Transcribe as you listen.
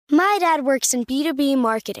My dad works in B2B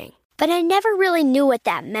marketing, but I never really knew what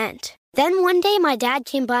that meant. Then one day my dad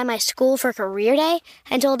came by my school for career day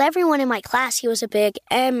and told everyone in my class he was a big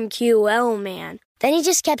MQL man. Then he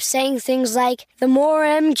just kept saying things like, the more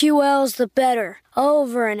MQLs, the better,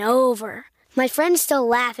 over and over. My friends still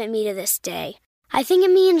laugh at me to this day. I think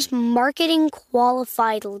it means marketing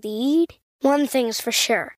qualified lead. One thing's for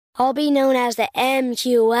sure. I'll be known as the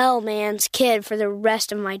MQL man's kid for the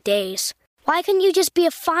rest of my days. Why couldn't you just be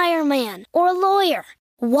a fireman or a lawyer?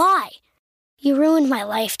 Why? You ruined my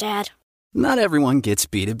life, Dad. Not everyone gets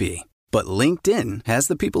B2B, but LinkedIn has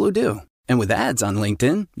the people who do. And with ads on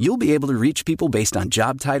LinkedIn, you'll be able to reach people based on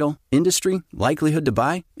job title, industry, likelihood to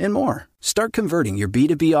buy, and more. Start converting your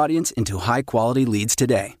B2B audience into high-quality leads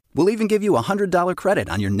today. We'll even give you a $100 credit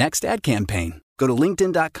on your next ad campaign. Go to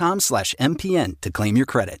linkedin.com/MPN to claim your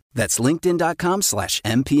credit. That's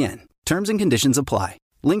linkedin.com/MPN. Terms and conditions apply.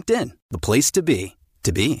 LinkedIn, the place to be,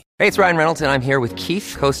 to be. Hey, it's Ryan Reynolds, and I'm here with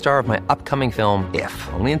Keith, co-star of my upcoming film, If,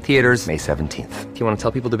 only in theaters May 17th. Do you want to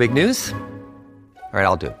tell people the big news? All right,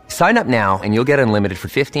 I'll do it. Sign up now and you'll get unlimited for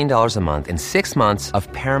 $15 a month and 6 months of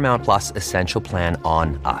Paramount Plus Essential Plan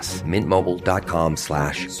on us.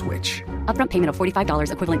 MintMobile.com/switch. Upfront payment of $45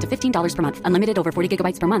 equivalent to $15 per month. Unlimited over 40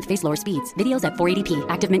 gigabytes per month. Face lower speeds. Videos at 480p.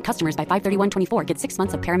 Active Mint customers by 531.24 get 6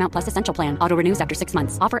 months of Paramount Plus Essential Plan. Auto renews after 6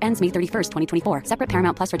 months. Offer ends May 31st, 2024. Separate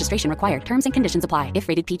Paramount Plus registration required. Terms and conditions apply if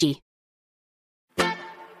rated PG.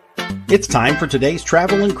 It's time for today's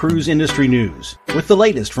travel and cruise industry news. With the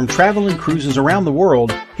latest from travel and cruises around the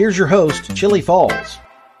world, here's your host, Chili Falls.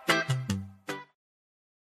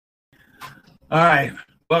 All right.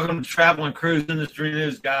 Welcome to Travel and Cruise Industry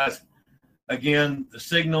News, guys. Again, the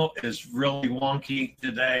signal is really wonky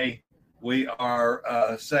today. We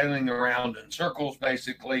are sailing around in circles,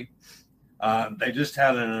 basically. They just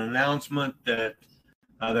had an announcement that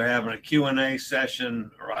they're having a Q&A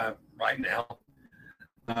session right now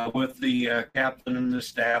with the captain and the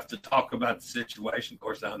staff to talk about the situation. Of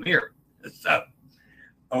course, I'm here. So,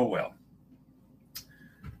 oh well.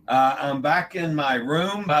 I'm back in my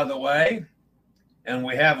room, by the way, and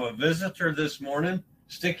we have a visitor this morning.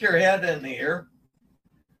 Stick your head in here.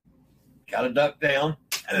 Got to duck down.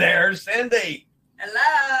 There's Cindy.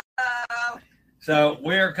 Hello. So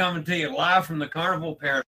we're coming to you live from the Carnival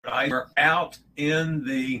Paradise. We're out in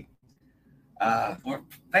the we're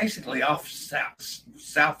basically off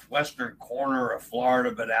southwestern corner of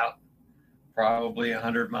Florida, but out probably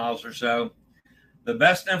 100 miles or so. The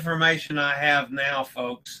best information I have now,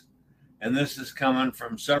 folks, and this is coming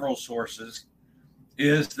from several sources,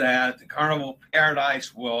 is that the Carnival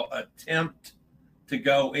Paradise will attempt to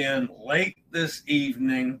go in late this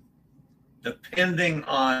evening, depending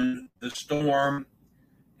on the storm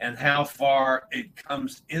and how far it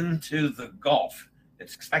comes into the Gulf.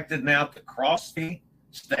 It's expected now to cross the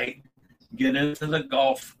state, get into the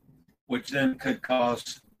Gulf, which then could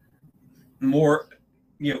cause more,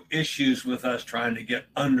 issues with us trying to get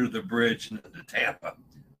under the bridge into Tampa.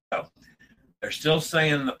 So they're still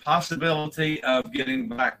saying the possibility of getting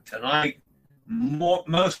back tonight.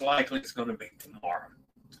 Most likely it's going to be tomorrow.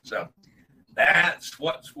 So that's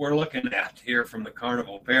what we're looking at here from the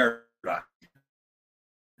Carnival Paradise.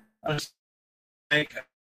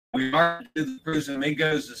 We are to the Cruise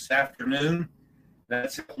Amigos this afternoon.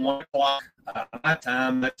 That's at 1 o'clock my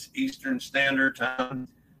time. That's Eastern Standard Time,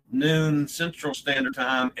 noon Central Standard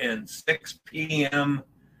Time, and 6 p.m.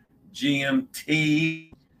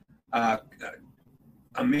 GMT.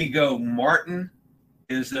 Amigo Martin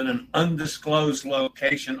is in an undisclosed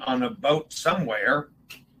location on a boat somewhere.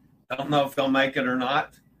 Don't know if they'll make it or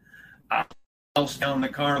not. Else down the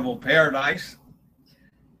Carnival Paradise.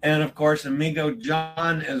 And of course, Amigo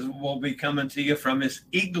John will be coming to you from his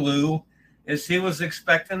igloo, as he was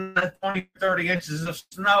expecting 20, 30 inches of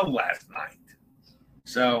snow last night.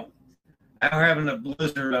 So we're having a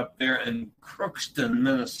blizzard up there in Crookston,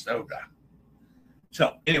 Minnesota.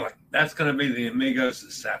 So anyway, that's going to be the Amigos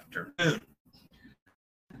this afternoon.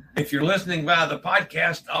 If you're listening via the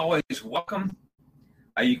podcast, always welcome.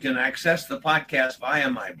 You can access the podcast via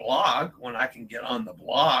my blog when I can get on the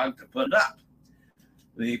blog to put it up.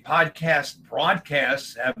 The podcast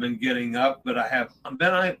broadcasts have been getting up, but I've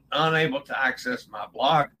been unable to access my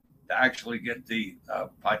blog to actually get the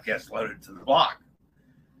podcast loaded to the blog.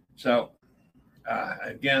 So,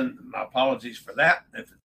 again, my apologies for that.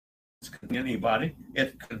 If it's confusing anybody,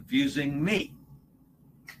 it's confusing me.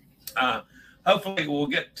 Hopefully we'll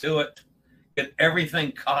get to it, get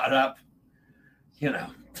everything caught up,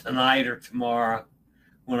 tonight or tomorrow.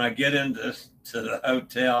 When I get into the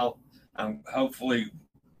hotel, hopefully,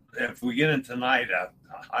 if we get in tonight,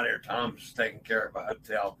 Hot Air Tom's taking care of a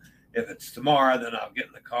hotel. If it's tomorrow, then I'll get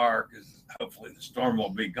in the car because hopefully the storm will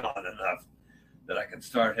be gone enough that I can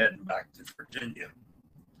start heading back to Virginia.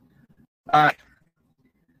 All right.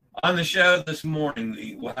 On the show this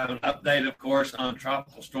morning, we'll have an update, of course, on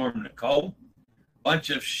Tropical Storm Nicole. Bunch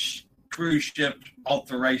of cruise ship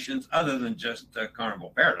alterations other than just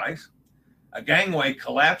Carnival Paradise. A gangway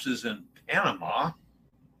collapses in Panama.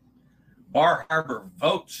 Bar Harbor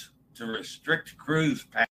votes to restrict cruise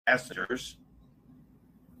passengers.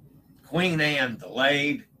 Queen Anne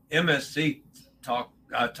delayed. MSC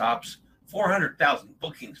tops 400,000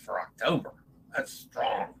 bookings for October. That's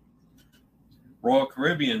strong. Royal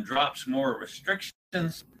Caribbean drops more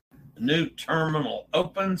restrictions. A new terminal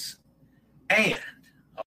opens. And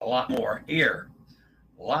a lot more here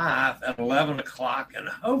live at 11 o'clock. And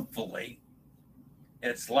hopefully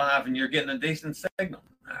it's live and you're getting a decent signal.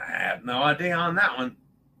 I have no idea on that one.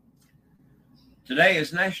 Today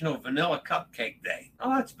is National Vanilla Cupcake Day.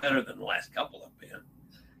 Oh, that's better than the last couple have been.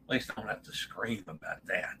 At least I don't have to scream about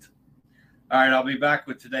that. All right, I'll be back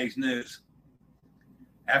with today's news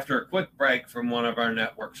after a quick break from one of our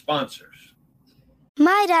network sponsors.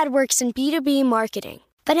 My dad works in B2B marketing,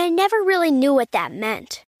 but I never really knew what that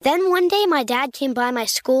meant. Then one day my dad came by my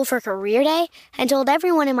school for career day and told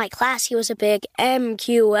everyone in my class he was a big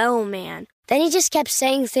MQL man. Then he just kept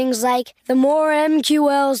saying things like, the more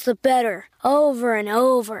MQLs, the better, over and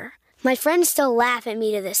over. My friends still laugh at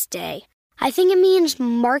me to this day. I think it means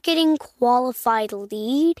marketing qualified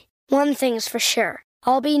lead. One thing's for sure.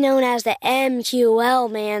 I'll be known as the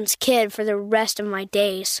MQL man's kid for the rest of my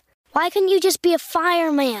days. Why couldn't you just be a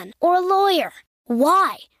fireman or a lawyer?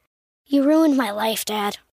 Why? You ruined my life,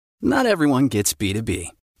 Dad. Not everyone gets B2B,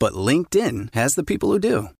 but LinkedIn has the people who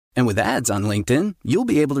do. And with ads on LinkedIn, you'll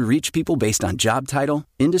be able to reach people based on job title,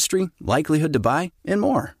 industry, likelihood to buy, and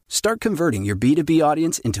more. Start converting your B2B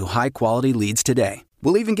audience into high-quality leads today.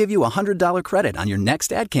 We'll even give you a $100 credit on your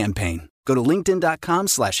next ad campaign. Go to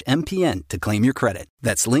linkedin.com/MPN to claim your credit.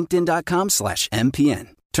 That's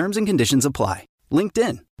linkedin.com/MPN. Terms and conditions apply.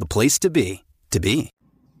 LinkedIn, the place to be, to be.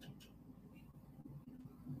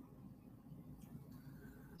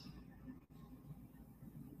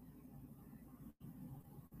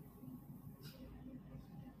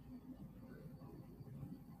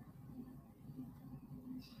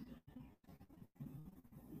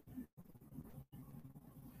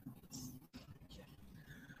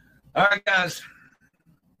 All right, guys.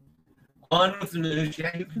 On with the news.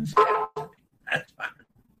 Yeah, you can say it. That's fine.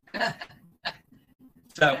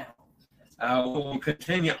 So, we'll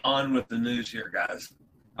continue on with the news here, guys.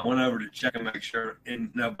 I went over to check and make sure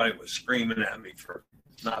nobody was screaming at me for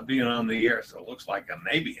not being on the air. So it looks like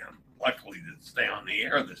maybe I'm lucky to stay on the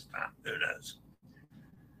air this time. Who knows?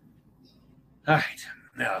 All right.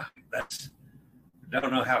 Now, I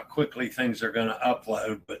don't know how quickly things are going to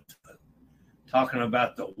upload, but talking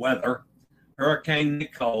about the weather, Hurricane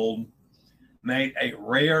Nicole made a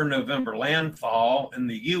rare November landfall in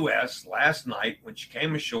the U.S. last night when she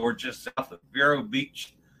came ashore just south of Vero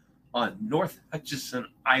Beach on North Hutchinson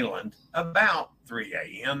Island about 3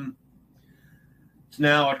 a.m. It's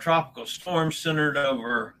now a tropical storm centered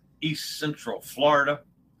over east central Florida.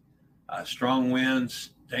 Strong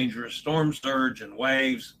winds, dangerous storm surge and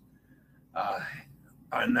waves,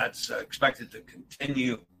 and that's expected to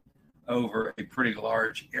continue over a pretty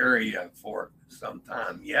large area for some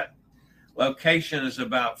time yet. Location is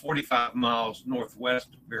about 45 miles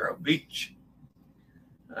northwest of Vero Beach,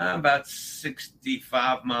 about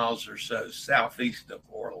 65 miles or so southeast of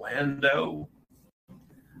Orlando.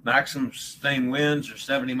 Maximum sustained winds are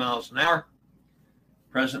 70 miles an hour.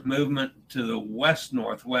 Present movement to the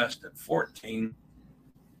west-northwest at 14.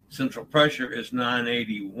 Central pressure is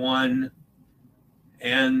 981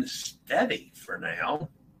 and steady for now.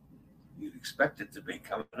 You'd expect it to be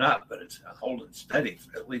coming up, but it's holding steady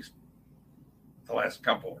for at least the last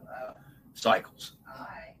couple cycles.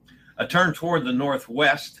 A turn toward the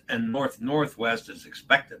northwest and north-northwest is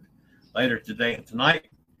expected later today and tonight,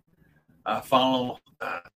 following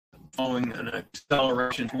an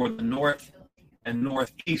acceleration toward the north and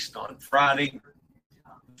northeast on Friday.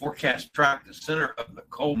 Forecast tracked the center of the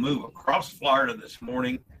cold move across Florida this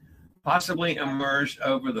morning, possibly emerged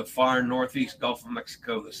over the far northeast Gulf of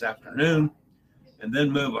Mexico this afternoon, and then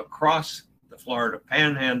move across the Florida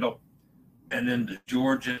Panhandle and into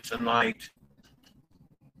Georgia tonight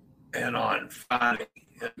and on Friday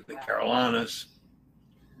into the Carolinas.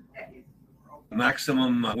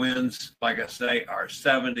 Maximum winds, like I say, are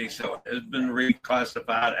 70, so it has been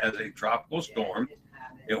reclassified as a tropical storm.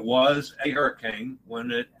 It was a hurricane when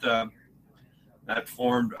that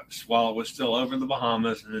formed while it was still over the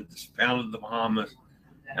Bahamas, and it pounded the Bahamas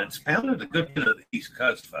And it's pounded a good bit of the East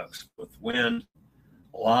Coast, folks, with wind,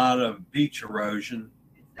 a lot of beach erosion.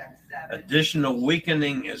 Additional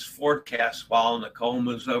weakening is forecast while Nicole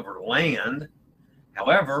moves over land.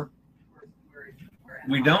 However,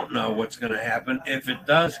 we don't know what's going to happen if it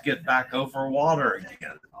does get back over water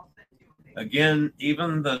again. Again,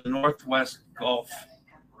 even the northwest Gulf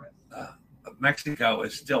of Mexico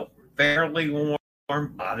is still fairly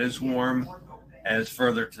warm, not as warm as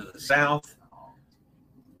further to the south,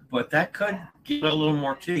 but that could give it a little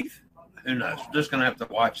more teeth. Who knows? We're just going to have to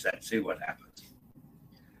watch that, see what happens.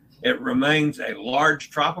 It remains a large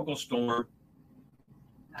tropical storm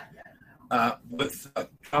with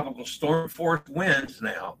tropical storm force winds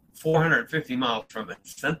now, 450 miles from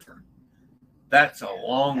its center. That's a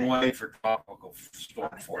long way for tropical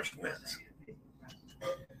storm force winds.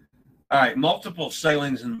 All right, multiple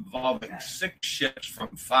sailings involving 6 ships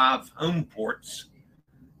from 5 home ports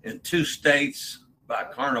in 2 states by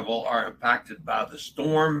Carnival are impacted by the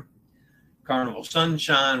storm. Carnival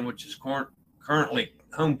Sunshine, which is currently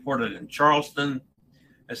home ported in Charleston,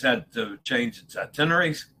 has had to change its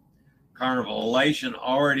itineraries. Carnival Elation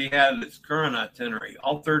already had its current itinerary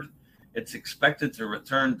altered. It's expected to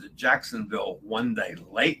return to Jacksonville one day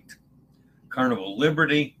late. Carnival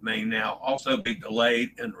Liberty may now also be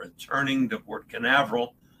delayed in returning to Port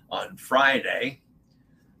Canaveral on Friday.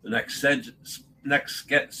 The next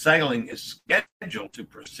sailing is scheduled to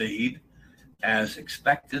proceed as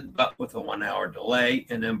expected, but with a 1-hour delay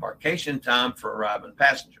in embarkation time for arriving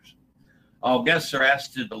passengers. All guests are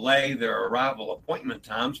asked to delay their arrival appointment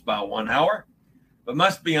times by 1 hour, but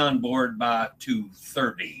must be on board by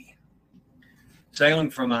 2:30. Sailing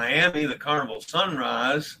from Miami, the Carnival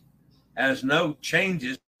Sunrise has no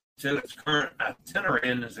changes to its current itinerary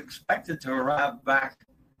and is expected to arrive back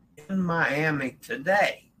in Miami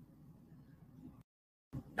today.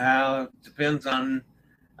 Depends on,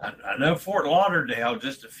 I know Fort Lauderdale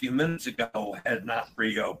just a few minutes ago had not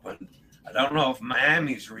reopened. I don't know if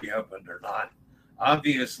Miami's reopened or not.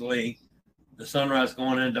 Obviously, the Sunrise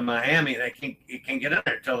going into Miami, it can't get in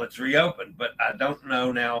there until it's reopened. But I don't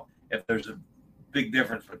know now if there's a big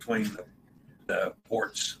difference between the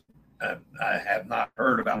ports. I have not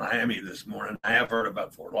heard about Miami this morning. I have heard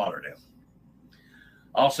about Fort Lauderdale.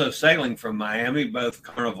 Also sailing from Miami, both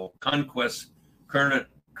Carnival Conquest current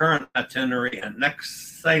itinerary and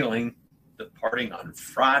next sailing departing on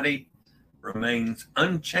Friday remains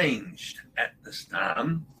unchanged at this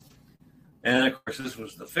time. And of course, this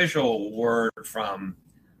was the official word from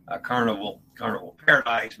Carnival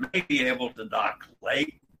Paradise, may be able to dock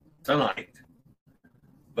late tonight,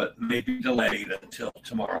 but may be delayed until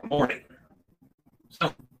tomorrow morning.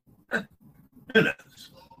 So, who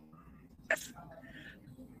knows?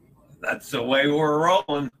 That's the way we're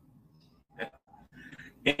rolling.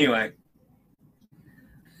 Anyway,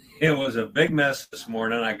 it was a big mess this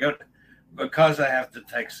morning. Because I have to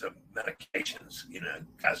take some medications, you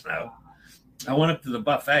guys know. I went up to the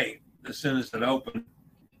buffet as soon as it opened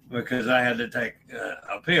because I had to take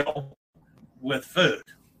a pill with food.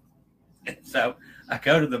 And so I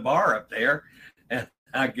go to the bar up there and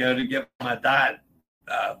I go to get my diet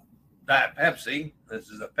Pepsi. This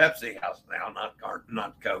is a Pepsi house now,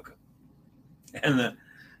 not Coke. And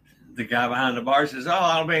the guy behind the bar says, "Oh,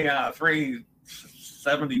 I'll be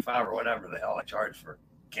 $3.75 or whatever the hell I charge for a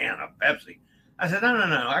can of Pepsi." I said, No,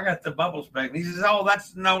 I got the bubbles back. And he says, "Oh,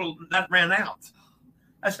 that ran out."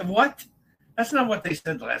 I said, "What? That's not what they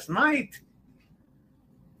said last night."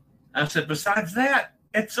 I said, "Besides that,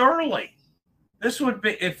 it's early. This would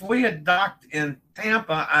be, if we had docked in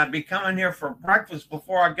Tampa, I'd be coming here for breakfast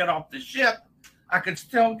before I get off the ship. I could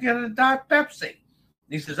still get a Diet Pepsi."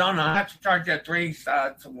 He says, "Oh, no, I have to charge you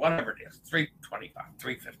whatever it is, $3.25,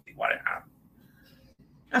 $3.50, whatever."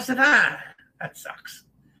 I said, that sucks.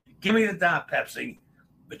 Give me the Diet Pepsi,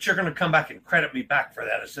 but you're going to come back and credit me back for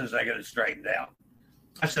that as soon as I get it straightened out.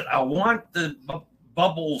 I said, "I want the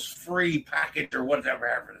bubbles free package or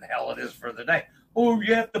whatever the hell it is for the day." "Oh,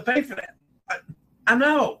 you have to pay for that." I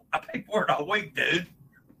know. I paid for it all week, dude.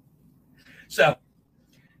 So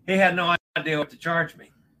he had no idea what to charge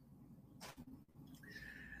me.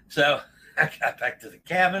 So I got back to the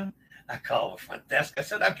cabin. I called the front desk. I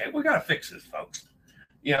said, "Okay, we got to fix this, folks.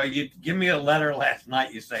 You give me a letter last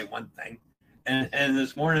night, you say one thing. And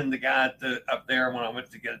this morning, the guy up there, when I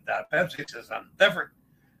went to get a Diet Pepsi, says, I'm different.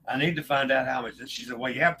 I need to find out how much." And she said,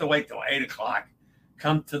 "Well, you have to wait till 8 o'clock.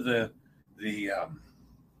 Come to the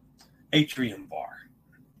Atrium Bar."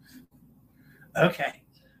 Okay.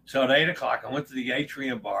 So at 8 o'clock, I went to the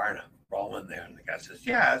Atrium Bar, and I'm rolling there. And the guy says,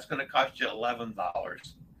 "Yeah, it's going to cost you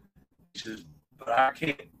 $11. He says, "But I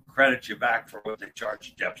can't credit you back for what they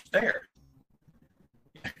charged you upstairs."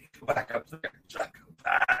 go back up there. So I go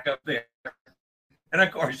back up there. And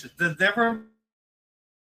of course, it's a different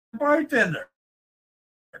bartender.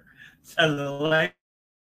 So the lady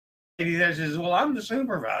there says, well, I'm the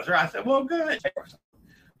supervisor. I said, well, good.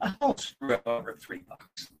 I won't screw up over $3.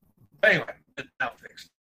 Anyway, it's now fixed.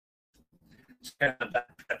 Spend that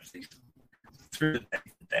Pepsi through the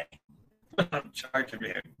day. I'm charging me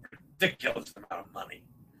a ridiculous amount of money.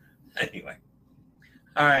 Anyway,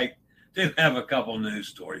 all right. Do have a couple news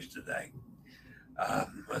stories today.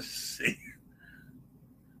 Let's see.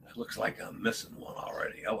 It looks like I'm missing one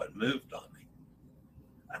already. Oh, it moved on me.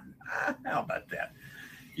 How about that?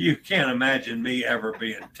 You can't imagine me ever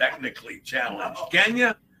being technically challenged, can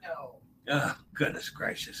you? No. Oh, goodness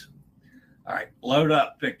gracious. All right, load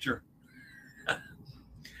up picture.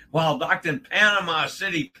 While docked in Panama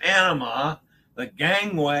City, Panama, the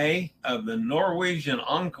gangway of the Norwegian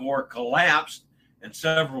Encore collapsed and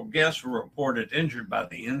several guests were reported injured by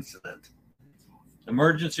the incident.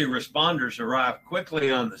 Emergency responders arrived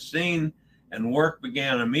quickly on the scene and work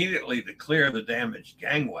began immediately to clear the damaged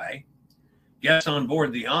gangway. Guests on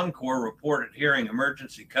board the Encore reported hearing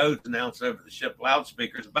emergency codes announced over the ship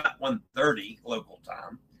loudspeakers about 1:30 local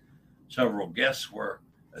time. Several guests were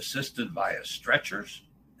assisted via stretchers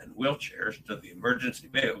and wheelchairs to the emergency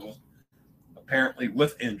vehicles, apparently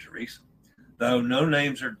with injuries. Though no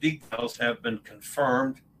names or details have been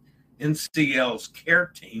confirmed, NCL's care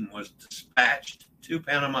team was dispatched to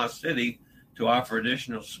Panama City to offer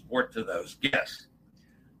additional support to those guests.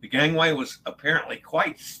 The gangway was apparently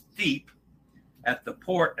quite steep at the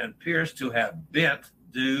port and appears to have bent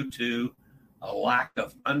due to a lack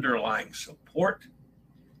of underlying support.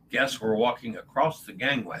 Guests were walking across the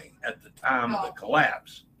gangway at the time of the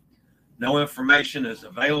collapse. No information is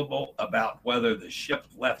available about whether the ship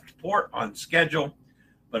left port on schedule,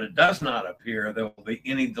 but it does not appear there will be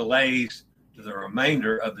any delays to the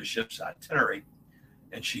remainder of the ship's itinerary,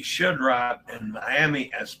 and she should arrive in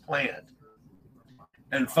Miami as planned.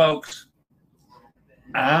 And folks,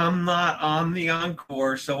 I'm not on the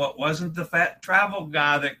Encore, so it wasn't the fat travel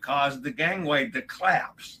guy that caused the gangway to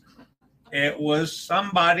collapse. It was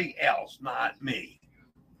somebody else, not me.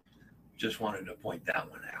 Just wanted to point that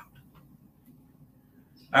one out.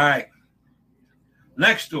 All right.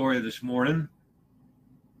 Next story this morning.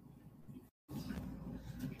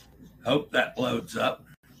 Hope that loads up.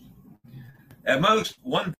 At most,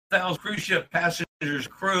 1,000 cruise ship passengers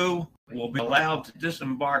crew will be allowed to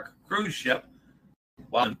disembark a cruise ship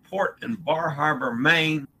while in port in Bar Harbor,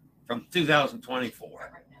 Maine from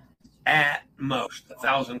 2024. At most,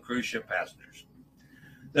 1,000 cruise ship passengers.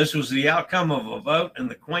 This was the outcome of a vote in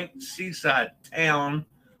the quaint seaside town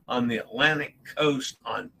on the Atlantic coast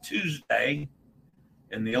on Tuesday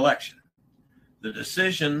in the election. The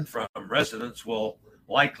decision from residents will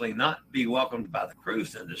likely not be welcomed by the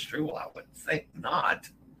cruise industry. Well, I would think not,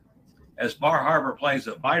 as Bar Harbor plays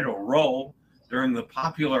a vital role during the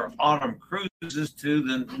popular autumn cruises to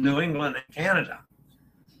the New England and Canada.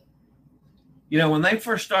 You know, when they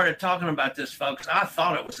first started talking about this, folks, I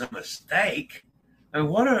thought it was a mistake. And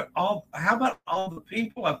how about all the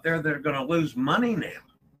people up there that are going to lose money now?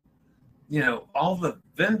 You know, all the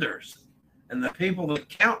vendors and the people that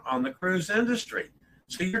count on the cruise industry.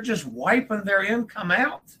 So you're just wiping their income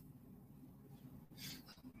out.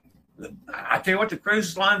 I tell you what, the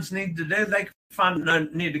cruise lines need to do. They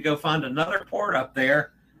need to go find another port up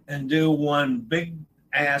there and do one big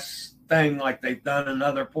ass thing like they've done in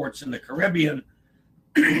other ports in the Caribbean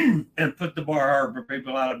and put the Bar Harbor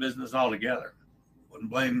people out of business altogether. Wouldn't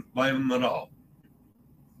blame them at all.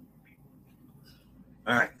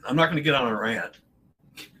 All right, I'm not going to get on a rant.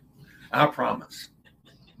 I promise.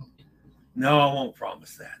 No, I won't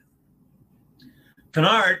promise that.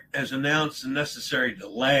 Cunard has announced the necessary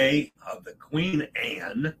delay of the Queen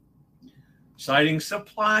Anne, citing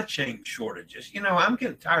supply chain shortages. You know, I'm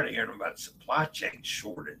getting tired of hearing about supply chain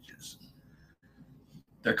shortages.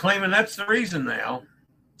 They're claiming that's the reason now.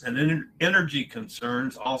 And energy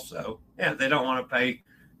concerns also. Yeah, they don't want to pay,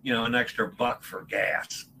 you know, an extra $1 for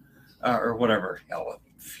gas or whatever hell of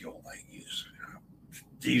fuel they use.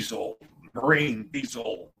 Diesel, marine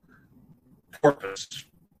diesel, porpoise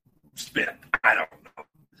spit. I don't know.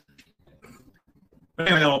 But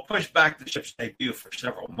anyway, they'll push back the ship's debut for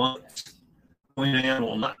several months. Queen Anne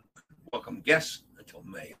will not welcome guests until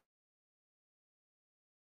May.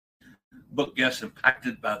 Book guests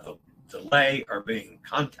impacted by the delay are being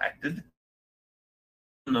contacted.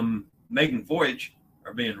 The maiden voyage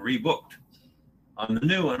are being rebooked on the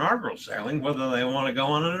new inaugural sailing, whether they want to go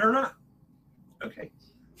on it or not. Okay,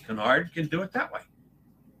 Cunard can do it that way.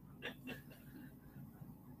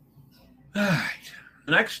 All right,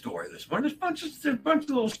 The next story this morning, there's a bunch of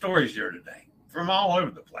little stories here today from all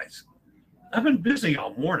over the place. I've been busy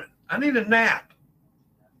all morning. I need a nap.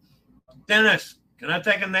 Dennis, can I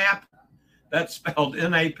take a nap? That's spelled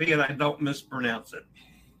N-A-P, and I don't mispronounce it.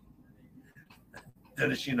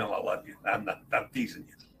 Dennis, you know I love you. I'm teasing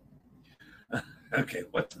you. Okay,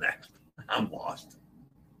 what's next? I'm lost.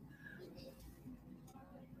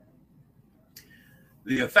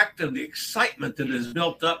 The effect of the excitement that is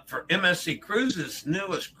built up for MSC Cruises'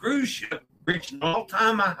 newest cruise ship reached an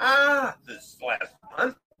all-time high this last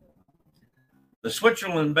month. The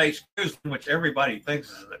Switzerland-based cruise line, which everybody thinks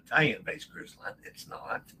is an Italian-based cruise line, it's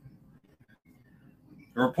not,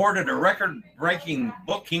 reported a record-breaking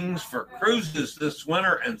bookings for cruises this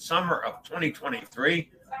winter and summer of 2023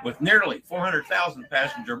 with nearly 400,000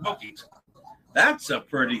 passenger bookings. That's a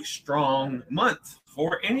pretty strong month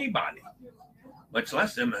for anybody, much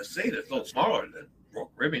less MSC, that's a little smaller than Royal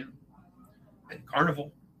Caribbean and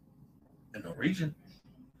Carnival and Norwegian.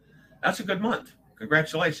 That's a good month.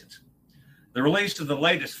 Congratulations. The release of the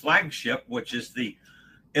latest flagship, which is the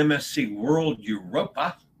MSC World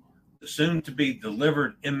Europa, the soon-to-be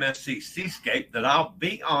delivered MSC Seascape that I'll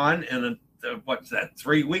be on in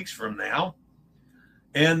 3 weeks from now,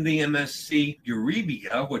 and the MSC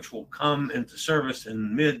Eurybia, which will come into service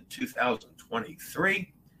in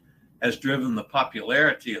mid-2023, has driven the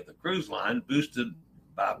popularity of the cruise line, boosted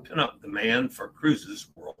by pent-up demand for cruises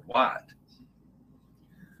worldwide.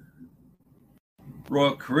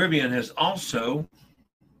 Royal Caribbean has also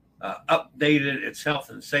updated its health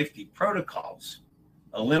and safety protocols,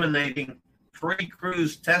 eliminating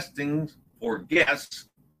pre-cruise testing for guests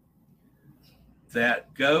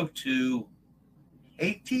that go to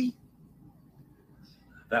Haiti.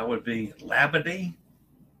 That would be Labadee.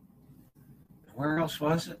 Where else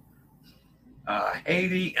was it?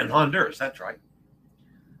 Haiti and Honduras, that's right.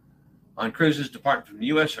 On cruises departing from the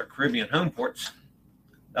U.S. or Caribbean home ports.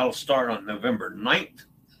 That'll start on November 9th,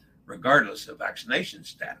 regardless of vaccination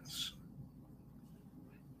status.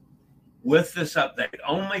 With this update,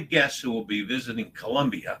 only guests who will be visiting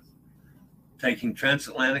Colombia, taking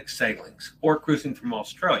transatlantic sailings, or cruising from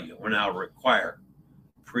Australia will now require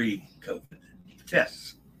pre-COVID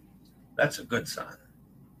tests. That's a good sign.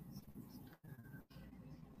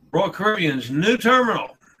 Royal Caribbean's new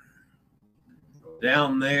terminal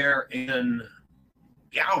down there in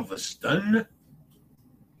Galveston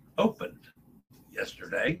opened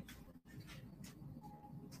yesterday.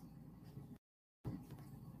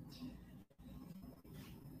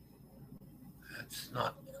 That's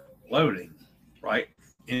not loading, right?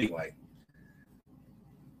 Anyway,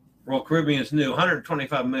 Royal Caribbean's new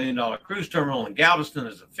 $125 million cruise terminal in Galveston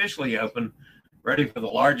is officially open, ready for the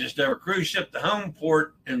largest ever cruise ship to home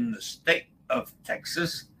port in the state of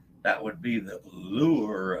Texas. That would be the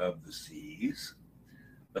lure of the seas.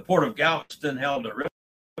 The Port of Galveston held a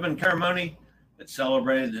ribbon ceremony that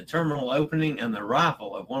celebrated the terminal opening and the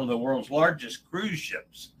arrival of one of the world's largest cruise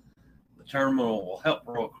ships. The terminal will help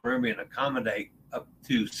Royal Caribbean accommodate up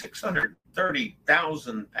to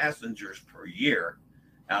 630,000 passengers per year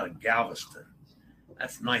out of Galveston.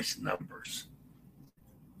 That's nice numbers.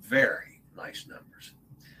 Very nice numbers.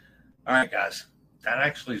 All right, guys, that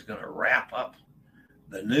actually is going to wrap up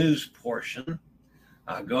the news portion.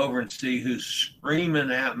 I'll go over and see who's screaming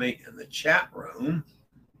at me in the chat room.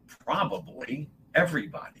 Probably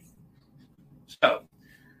everybody. So,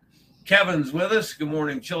 Kevin's with us. Good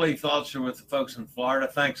morning, Chili. Thoughts are with the folks in Florida.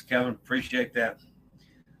 Thanks, Kevin. Appreciate that.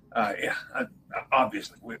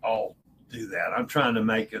 Obviously, we all do that. I'm trying to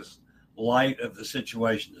make as light of the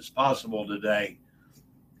situation as possible today.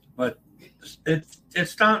 But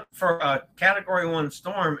it's not for a Category 1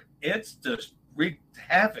 storm. It's just wreaked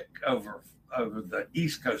havoc over the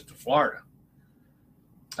east coast of Florida.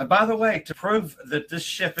 By the way, to prove that this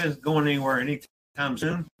ship isn't going anywhere anytime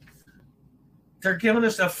soon, they're giving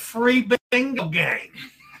us a free bingo game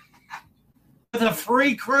with a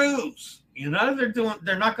free cruise. You know,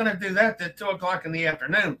 they're not going to do that at 2:00 in the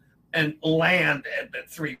afternoon and land at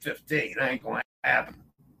 3:15. That ain't going to happen.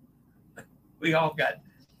 We all got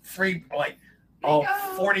free, like all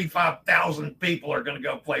 45,000 people are going to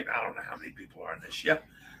go play. I don't know how many people are on this ship.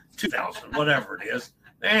 2,000, whatever it is.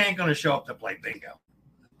 They ain't going to show up to play bingo.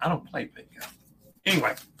 I don't play bingo.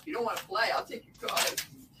 Anyway. If you don't want to play, I'll take your card.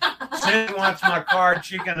 Cindy wants my card.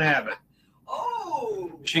 She can have it.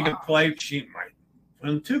 Oh. She can play. She might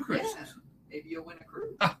win 2 cruises. Yeah. Maybe you'll win a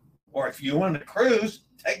cruise. Or if you win a cruise,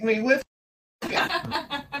 take me with you.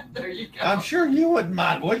 There you go. I'm sure you wouldn't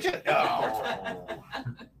mind, would you? Oh.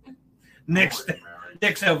 Nick's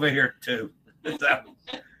over here, too. So,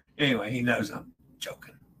 anyway, he knows I'm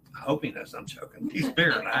joking. I hope he knows I'm joking. He's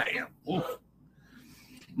bigger than I am. Oof.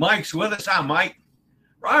 Mike's with us. Hi, Mike.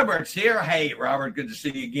 Robert's here. Hey, Robert, good to see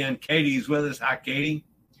you again. Katie's with us. Hi, Katie.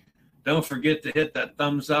 Don't forget to hit that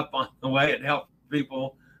thumbs up on the way. It helps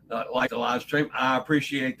people that like the live stream. I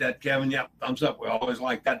appreciate that, Kevin. Yep, thumbs up. We always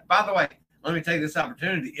like that. By the way, let me take this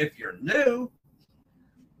opportunity. If you're new,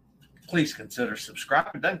 please consider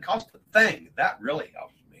subscribing. It doesn't cost a thing. That really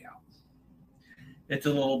helps me out. It's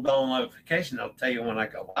a little bell notification. It'll tell you when I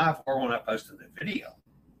go live or when I post a new video.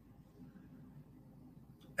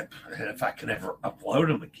 And if I can ever upload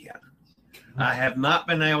them again. I have not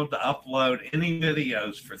been able to upload any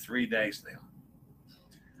videos for 3 days now.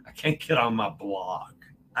 I can't get on my blog.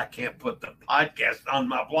 I can't put the podcast on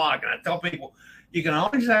my blog. And I tell people, you can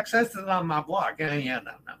always access it on my blog. No.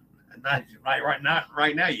 Not,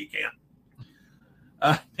 right now you can't.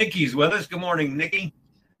 Nikki's with us. Good morning, Nikki.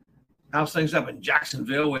 How's things up in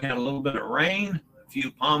Jacksonville? We had a little bit of rain. A few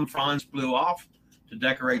palm fronds blew off to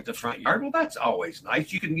decorate the front yard. Well, that's always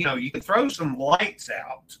nice. You can throw some lights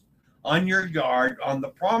out on your yard on the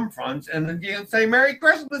palm fronds, and then you can say Merry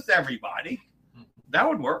Christmas, everybody. That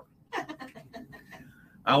would work.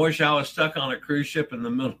 I wish I was stuck on a cruise ship in the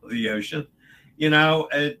middle of the ocean.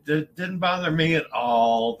 It didn't bother me at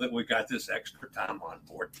all that we got this extra time on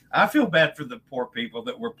board. I feel bad for the poor people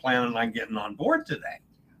that were planning on getting on board today.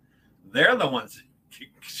 They're the ones that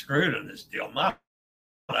screwed in this deal, not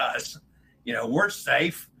us. We're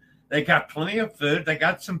safe. They got plenty of food. They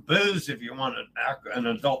got some booze if you want an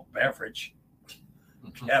adult beverage.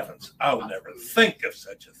 Heavens, I would never think of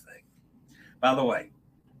such a thing. By the way,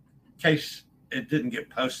 in case it didn't get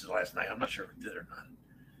posted last night, I'm not sure if it did or not.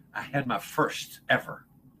 I had my first ever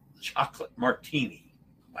chocolate martini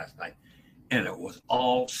last night, and it was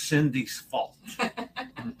all Cindy's fault.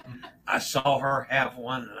 I saw her have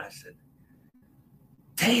one, and I said,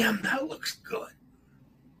 damn, that looks good.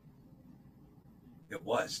 It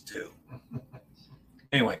was, too.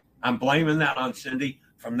 Anyway, I'm blaming that on Cindy.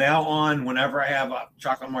 From now on, whenever I have a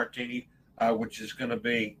chocolate martini, which is going to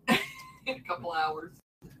be in a couple hours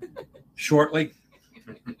shortly,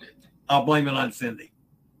 I'll blame it on Cindy.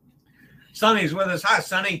 Sonny's with us. Hi,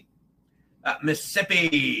 Sonny.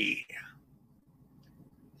 Mississippi.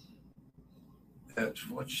 That's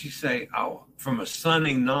what she say. Oh, from a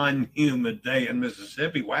sunny, non-humid day in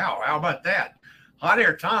Mississippi. Wow, how about that? Hot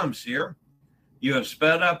Air Tom's here. You have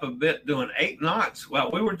sped up a bit doing 8 knots. Well,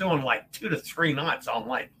 we were doing like 2 to 3 knots all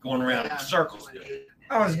night, going around in circles.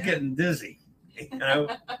 I was getting dizzy,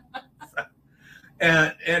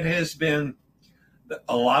 And it has been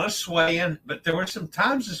a lot of swaying, but there were some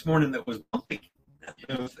times this morning that was bumpy.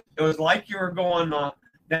 It was like you were going down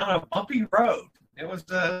a bumpy road. It was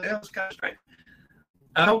kind of strange.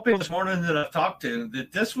 I hope people this morning that I've talked to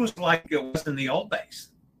that this was like it was in the old days.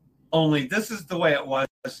 Only this is the way it was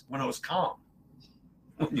when it was calm.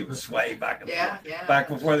 When you would sway back and forth. Back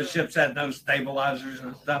before the ships had no stabilizers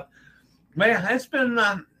and stuff. Man, it's been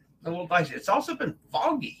a little dicey. It's also been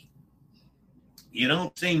foggy. You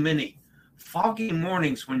don't see many foggy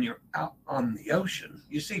mornings when you're out on the ocean.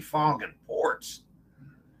 You see fog in ports.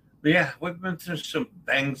 But yeah, we've been through some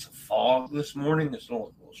bangs of fog this morning. It's a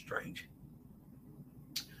little strange.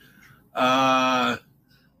 Hot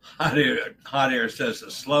Air says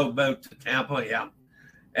a slow boat to Tampa. Yeah.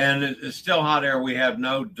 And it's still hot air. We have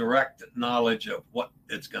no direct knowledge of what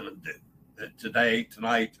it's going to do today,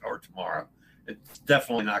 tonight, or tomorrow. It's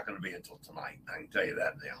definitely not going to be until tonight. I can tell you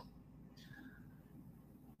that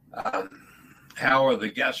now. How are the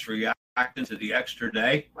guests reacting to the extra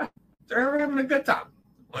day? Well, they're having a good time.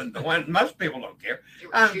 When most people don't care.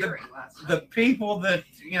 The people that,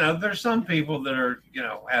 there's some people that are,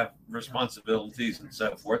 have responsibilities and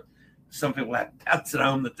so forth. Some people have pets at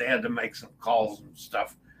home that they had to make some calls and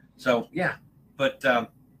stuff. So, yeah. But I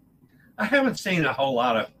haven't seen a whole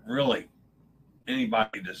lot of really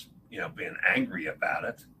anybody just, being angry about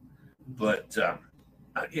it. But,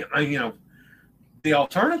 the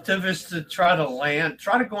alternative is to try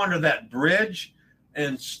to go under that bridge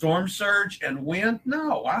and storm surge and wind.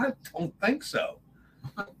 No, I don't think so.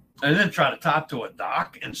 And then try to top to a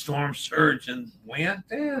dock and storm surge and wind.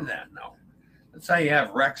 No. That's how you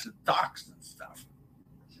have wrecks at docks and stuff.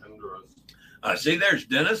 See, there's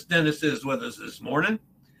Dennis. Dennis is with us this morning.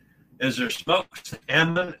 Is there smoked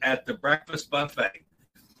salmon at the breakfast buffet?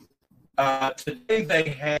 Today they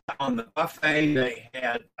had on the buffet, they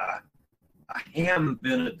had a ham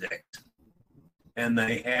Benedict. And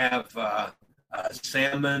they have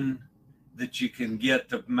salmon that you can get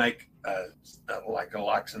to make like a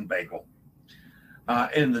lox and bagel.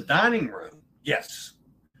 In the dining room, yes.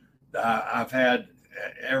 I've had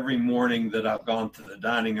every morning that I've gone to the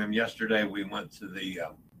dining room. Yesterday we went to the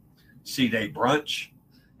C-Day brunch,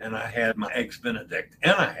 and I had my eggs Benedict,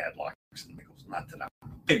 and I had lox and bagels. Not that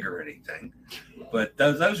I'm big or anything, but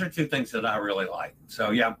those are two things that I really like.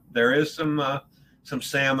 So yeah, there is some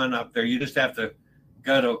salmon up there. You just have to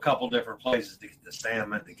go to a couple different places to get the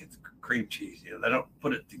salmon, to get the cream cheese. They don't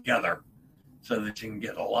put it together so that you can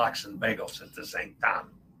get a lox and bagels at the same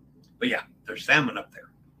time. But yeah, there's salmon up there.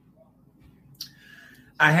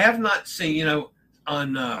 I have not seen,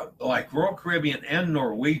 on like Royal Caribbean and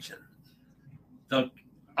Norwegian, they'll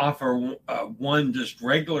offer one just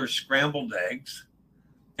regular scrambled eggs,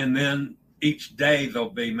 and then each day there'll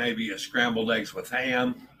be maybe a scrambled eggs with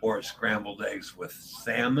ham or a scrambled eggs with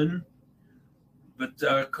salmon.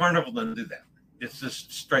 But Carnival doesn't do that. It's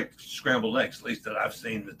just straight scrambled eggs, at least that I've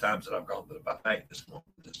seen the times that I've gone to the buffet this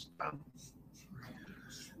time.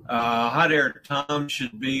 Hot Air Tom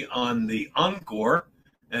should be on the Encore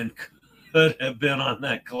and could have been on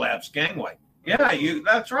that collapsed gangway. Yeah,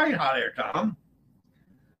 that's right, Hot Air Tom.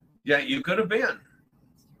 Yeah, you could have been.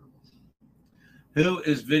 Who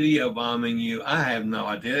is video bombing you? I have no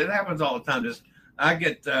idea. It happens all the time. I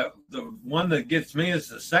get the one that gets me is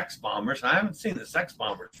the sex bombers. I haven't seen the sex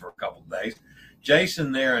bombers for a couple of days.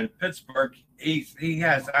 Jason there in Pittsburgh, he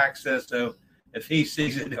has access to. If he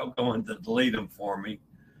sees it, he'll go in to delete them for me.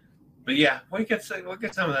 But yeah, we'll get some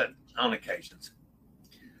of that on occasions.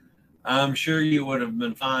 I'm sure you would have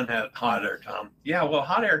been fine at Hot Air Tom. Yeah, well,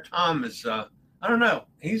 Hot Air Tom is, I don't know.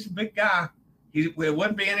 He's a big guy. It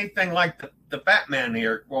wouldn't be anything like the fat man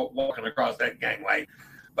here walking across that gangway.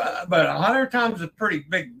 But Hot Air Tom's a pretty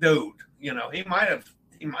big dude. He might have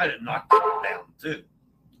knocked it down too.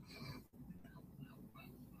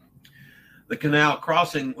 The canal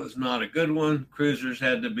crossing was not a good one. Cruisers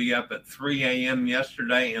had to be up at 3 a.m.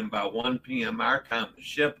 yesterday, and by 1 p.m. our time, the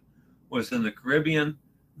ship was in the Caribbean.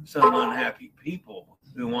 Some unhappy people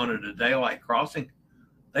who wanted a daylight crossing,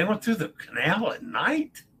 they went through the canal at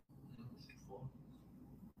night.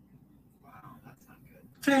 Wow, that's not good.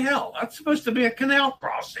 What the hell? That's supposed to be a canal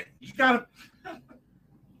crossing. You got to...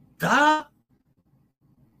 Duh.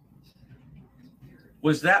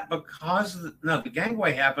 Was that because the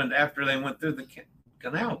gangway happened after they went through the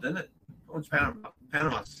canal, didn't it?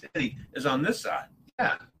 Panama City is on this side.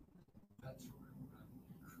 Yeah.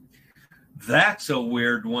 That's a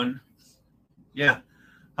weird one. Yeah.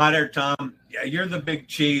 Hot Air Tom, yeah, you're the big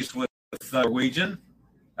cheese with Norwegian.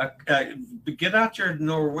 Get out your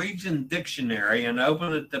Norwegian dictionary and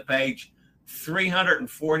open it to page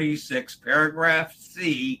 346, paragraph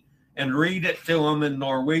C, and read it to them in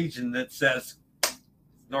Norwegian that says,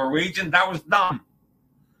 Norwegian, that was dumb.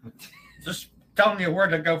 Just telling you where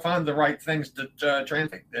to go find the right things to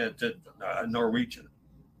translate to Norwegian.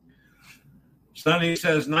 Sonny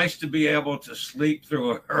says, nice to be able to sleep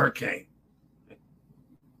through a hurricane.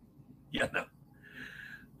 Yeah, no.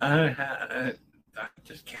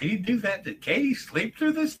 Does Katie do that? Did Katie sleep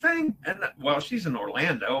through this thing? And well, she's in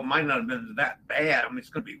Orlando. It might not have been that bad. I mean, it's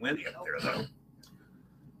going to be windy up there, though.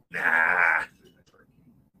 Nah.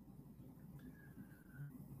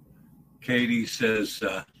 Katie says,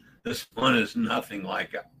 this one is nothing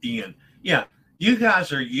like Ian. Yeah, you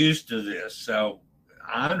guys are used to this, so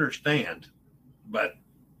I understand. But,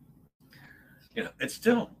 it's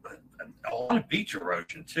still a lot of beach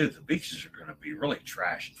erosion, too. The beaches are going to be really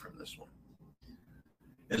trashed from this one.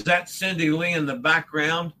 Is that Cindy Lee in the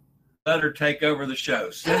background? Let her take over the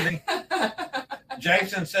show. Cindy?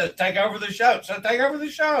 Jason says, take over the show. So take over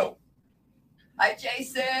the show. Hi,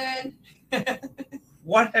 Jason.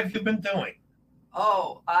 What have you been doing?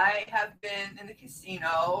 Oh, I have been in the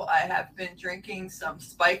casino. I have been drinking some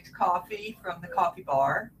spiked coffee from the coffee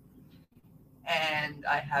bar. And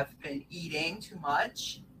I have been eating too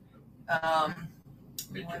much.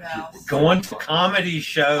 What else? Going to comedy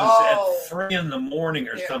shows at 3 a.m.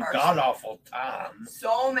 or some god-awful time.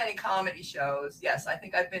 So many comedy shows. Yes, I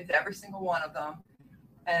think I've been to every single one of them.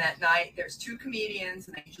 And at night, there's 2 comedians,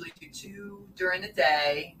 and they usually do 2 during the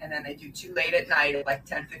day, and then they do 2 late at night at like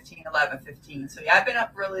 10:15, 11:15. So yeah, I've been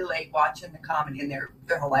up really late watching the comedy, and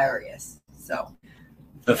they're hilarious. So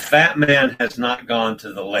the fat man has not gone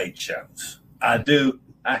to the late shows. I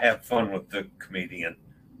have fun with the comedian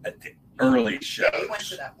at the early shows. Yeah, he went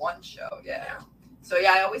to that one show, yeah. So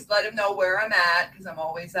yeah, I always let him know where I'm at because I'm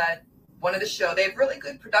always at one of the shows. They have really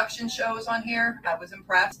good production shows on here. I was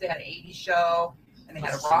impressed. They had an 80s show. And they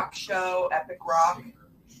had a rock show, Epic Rock.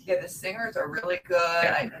 Yeah, the singers are really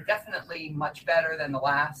good. Definitely much better than the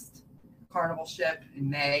last Carnival ship in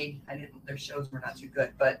May. Their shows were not too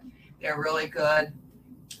good, but they're really good.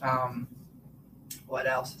 What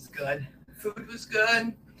else is good? Food was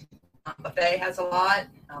good. Buffet has a lot.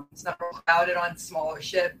 It's not real crowded on smaller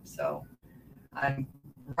ships, so I'm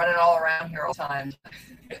running all around here all the time.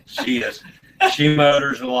 She is. She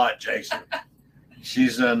motors a lot, Jason.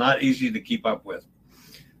 She's not easy to keep up with.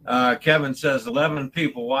 Kevin says 11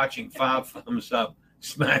 people watching, 5 thumbs up.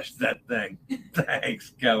 Smash that thing.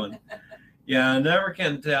 Thanks, Kevin. Yeah, I never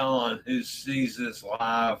can tell on who sees this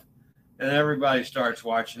live, and everybody starts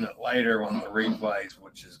watching it later on the replays,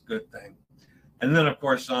 which is a good thing. And then, of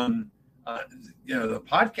course, on the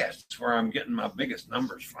podcast is where I'm getting my biggest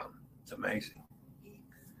numbers from. It's amazing.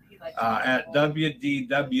 At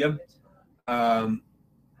WDW,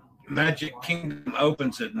 Magic Kingdom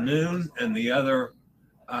opens at noon, and the other,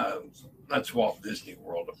 that's Walt Disney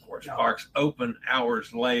World, of course, parks open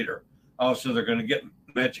hours later. Also, they're going to get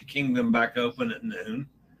Magic Kingdom back open at noon.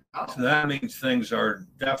 So that means things are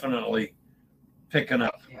definitely picking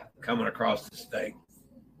up coming across the state.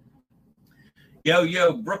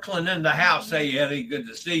 Yo, Brooklyn in the house. Hey, Eddie, good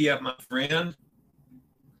to see you, my friend.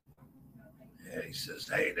 Eddie says,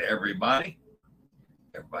 hey to everybody.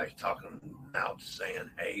 Everybody's talking now, saying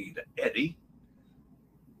hey to Eddie.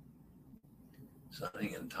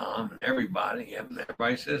 Sonny and Tom and everybody. And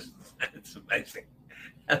everybody says, it's amazing.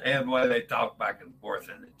 And the way they talk back and forth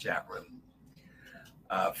in the chat room.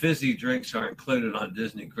 Fizzy drinks are included on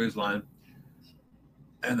Disney Cruise Line,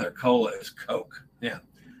 and their cola is Coke. Yeah.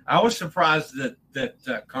 I was surprised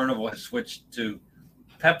that Carnival has switched to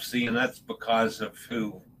Pepsi, and that's because of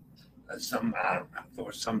who I don't know, there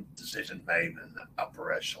was some decision made in the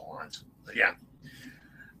upper echelons. But yeah,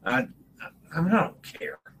 I don't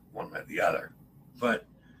care one way or the other, but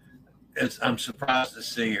I'm surprised to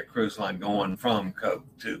see a cruise line going from Coke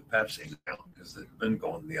to Pepsi now, because they've been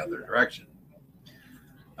going the other direction.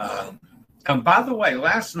 And by the way,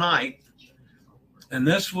 last night, and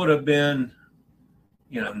this would have been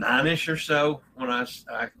 9-ish or so when I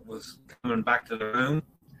was coming back to the room,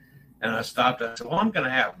 and I stopped. I said, well, I'm going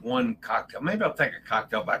to have one cocktail. Maybe I'll take a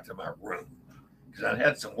cocktail back to my room, because I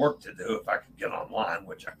had some work to do if I could get online,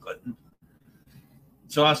 which I couldn't.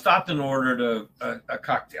 So I stopped and ordered a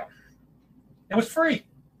cocktail. It was free.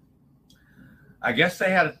 I guess they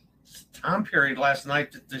had a time period last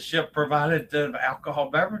night that the ship provided the alcohol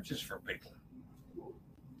beverages for people.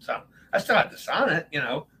 So I still had to sign it,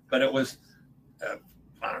 but it was,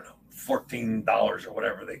 I don't know, $14 or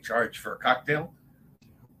whatever they charge for a cocktail.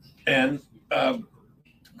 And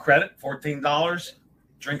credit, $14,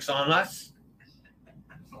 drinks on us.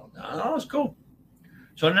 That was cool.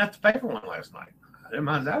 So I didn't have to pay for one last night. I didn't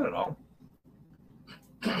mind that at all.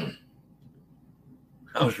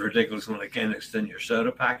 That was ridiculous when they can't extend your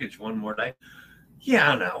soda package one more day.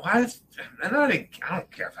 Yeah, I know. I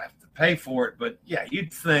don't care if I have to pay for it, but yeah,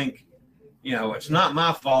 you'd think, it's not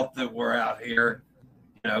my fault that we're out here.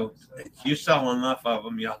 If you sell enough of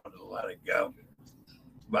them, you ought to let it go.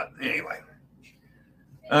 But anyway.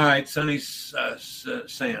 All right, Sonny's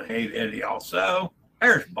saying hey to Eddie also.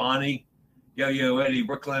 There's Bonnie. Yo, Eddie,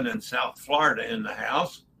 Brooklyn and South Florida in the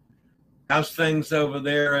house. How's things over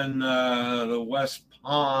there in the West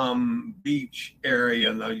Palm Beach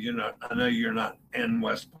area? Though I know you're not in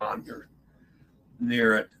West Palm. You're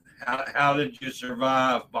near it. How did you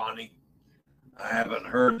survive, Bonnie? I haven't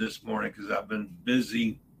heard this morning because I've been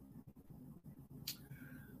busy.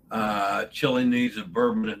 Chili needs a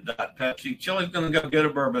bourbon and Diet Pepsi. Chili's going to go get a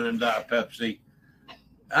bourbon and Diet Pepsi.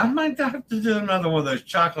 I might have to do another one of those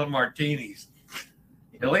chocolate martinis.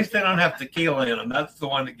 At least they don't have tequila in them. That's the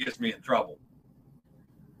one that gets me in trouble.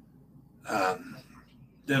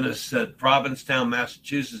 Dennis said Provincetown,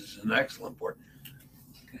 Massachusetts is an excellent port.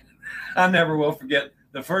 I never will forget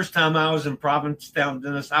the first time I was in Provincetown,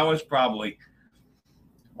 Dennis. I was probably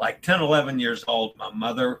like 10, 11 years old. My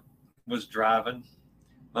mother was driving.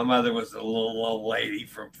 My mother was a little old lady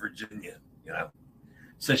from Virginia,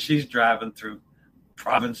 So she's driving through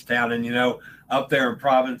Provincetown. And, up there in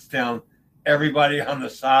Provincetown, everybody on the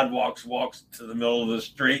sidewalks walks to the middle of the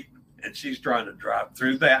street, and she's trying to drive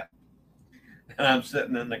through that. And I'm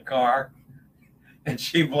sitting in the car, and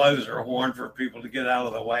she blows her horn for people to get out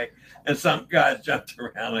of the way. And some guy jumped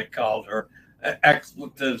around and called her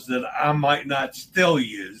expletives that I might not still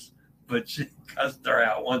use, but she cussed her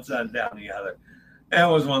out one side down the other. That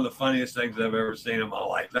was one of the funniest things I've ever seen in my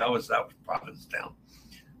life. That was Provincetown.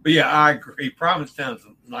 But yeah, I agree. Provincetown's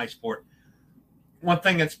a nice port. One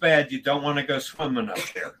thing that's bad, you don't want to go swimming up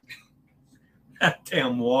there. That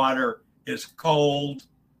damn water is cold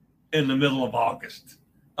in the middle of August.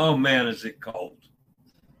 Oh man, is it cold.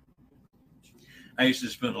 I used to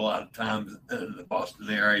spend a lot of time in the Boston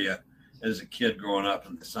area as a kid growing up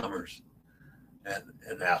in the summers.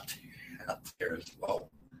 And out there as well.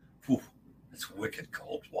 Whew. It's wicked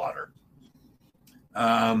cold water.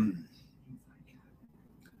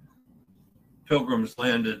 Pilgrims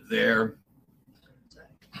landed there.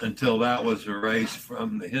 until that was erased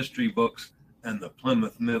from the history books and the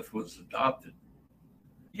Plymouth myth was adopted.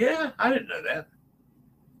 Yeah, I didn't know that.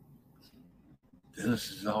 Dennis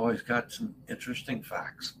has always got some interesting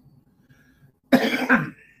facts.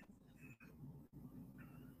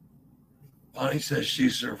 Bonnie says she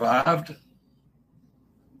survived.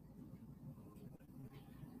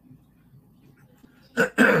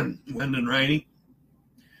 Wind and rainy.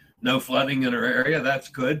 No flooding in her area. That's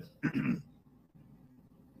good.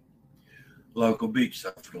 Local beach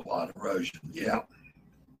suffered a lot of erosion. Yeah.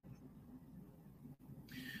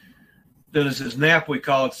 Dennis says nap, we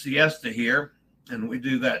call it siesta here, and we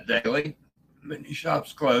do that daily. Many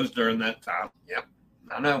shops close during that time. Yep,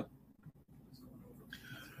 I know.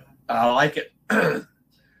 I like it.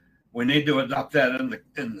 We need to adopt that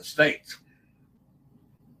in the States.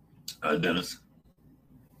 Dennis.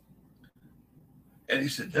 And he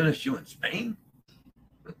said, Dennis, you in Spain?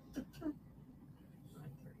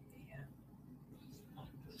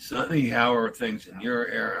 Sonny, how are things in your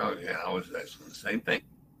area? Oh, yeah, I was asking the same thing.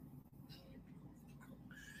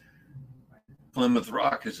 Plymouth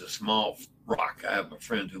Rock is a small rock. I have a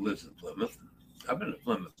friend who lives in Plymouth. I've been to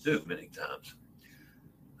Plymouth too many times.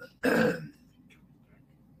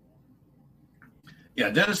 Yeah,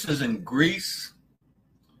 Dennis is in Greece.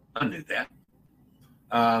 I knew that.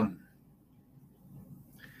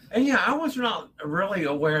 And yeah, I was not really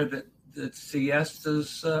aware that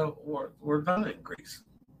siestas were done in Greece.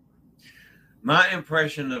 My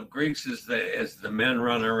impression of Greece is that the men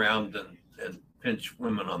run around and pinch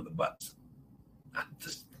women on the butts.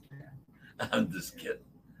 I'm just kidding.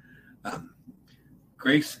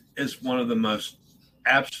 Greece is one of the most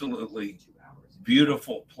absolutely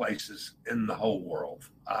beautiful places in the whole world.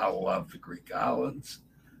 I love the Greek islands.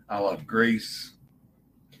 I love Greece.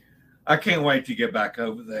 I can't wait to get back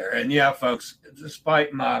over there. And yeah, folks,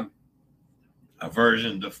 despite my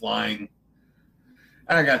aversion to flying,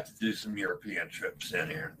 I got to do some European trips in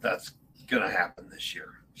here. That's going to happen this year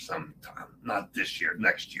sometime. Not this year,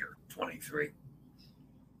 next year, 23.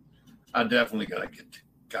 I definitely got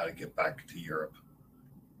to get back to Europe.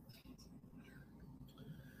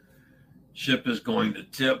 Ship is going to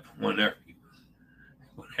tip when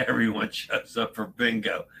everyone shows up for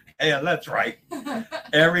bingo. Yeah, that's right.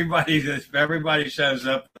 Everybody shows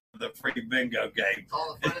up for the free bingo game.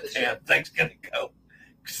 And things gonna go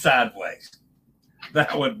sideways.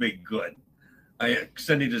 That would be good.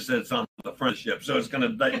 Cindy just said it's on the front ship, so it's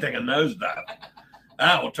gonna take a nosedive.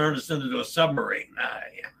 That will turn us into a submarine.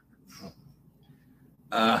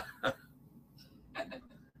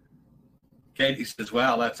 Katie says,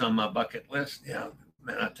 wow, that's on my bucket list. Yeah,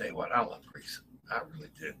 man, I tell you what, I love Greece. I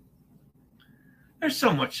really do. There's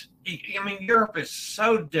so much. I mean, Europe is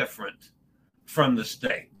so different from the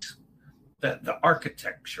States. That the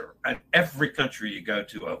architecture in every country you go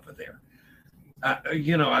to over there.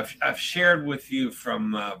 I've shared with you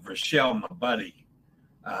from Rochelle, my buddy,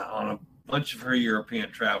 on a bunch of her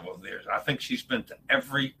European travel there. I think she's been to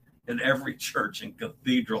every church and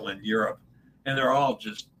cathedral in Europe, and they're all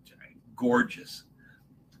just gorgeous.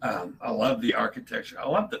 I love the architecture. I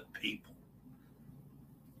love the people.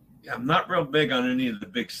 Yeah, I'm not real big on any of the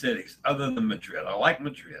big cities other than Madrid. I like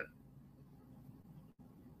Madrid.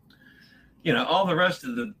 All the rest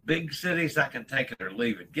of the big cities, I can take it or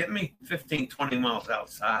leave it. Get me 15, 20 miles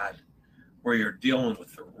outside where you're dealing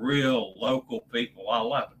with the real local people. I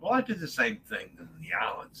love it. Well, I do the same thing in the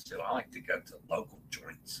islands, too. I like to go to local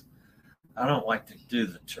joints. I don't like to do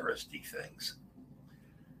the touristy things.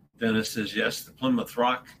 Dennis says, yes, the Plymouth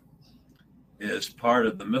Rock is part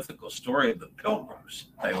of the mythical story of the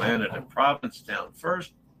Pilgrims. They landed in Provincetown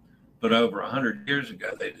first, but over 100 years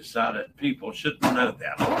ago, they decided people shouldn't know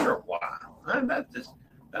that. I wonder why.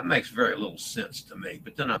 That makes very little sense to me,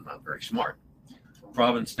 but then I'm not very smart.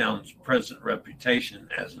 Provincetown's present reputation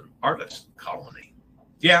as an artist colony.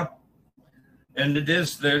 Yeah, and it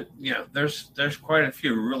is there. There's quite a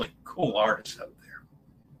few really cool artists up there.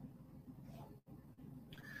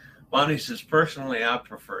 Bonnie says, personally, I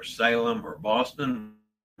prefer Salem or Boston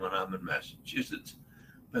when I'm in Massachusetts.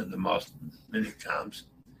 Been to Boston many times.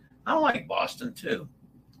 I like Boston, too.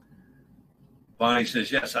 Bonnie says,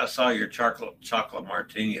 yes, I saw your chocolate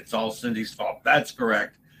martini. It's all Cindy's fault. That's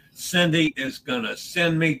correct. Cindy is going to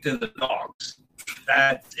send me to the dogs.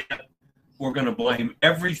 That's it. We're going to blame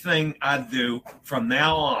everything I do from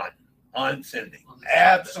now on Cindy.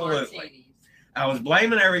 Absolutely. I was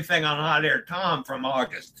blaming everything on Hot Air Tom from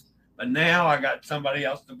August. But now I got somebody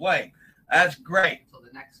else to blame. That's great. So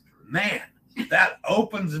the next man, that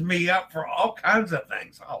opens me up for all kinds of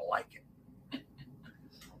things. I like it.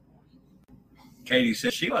 Katie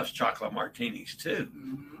says she loves chocolate martinis too.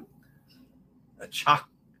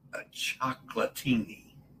 a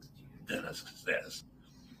chocolatini, Dennis says.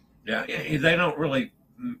 Yeah, they don't really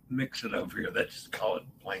mix it over here. They just call it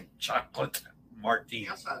plain chocolate martini. We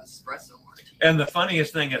also have espresso martini. And the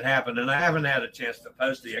funniest thing that happened, and I haven't had a chance to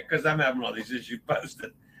post it yet because I'm having all these issues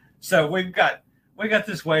posted. So we got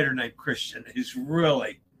this waiter named Christian. He's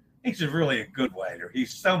really a good waiter.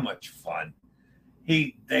 He's so much fun.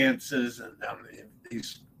 He dances and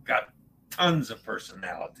he's got tons of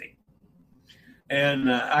personality.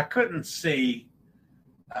 And I couldn't see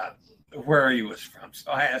where he was from.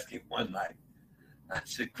 So I asked him one night, I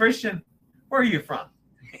said, Christian, where are you from?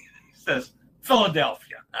 He says,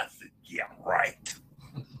 Philadelphia. I said, yeah, right.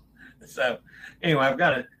 So anyway, I've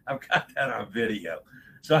got that on video.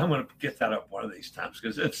 So I'm going to get that up one of these times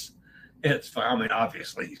because it's fun. I mean,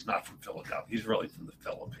 obviously he's not from Philadelphia. He's really from the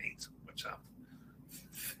Philippines, which I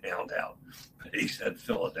found out. But he said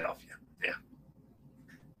Philadelphia. Yeah.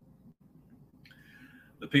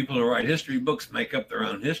 The people who write history books make up their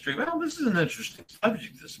own history. Well, this is an interesting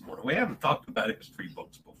subject this morning. We haven't talked about history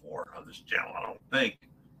books before on this channel, I don't think.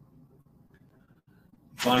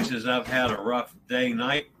 Bonnie says, I've had a rough day,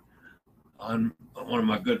 night. One of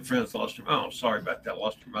my good friends lost her. Oh, sorry about that.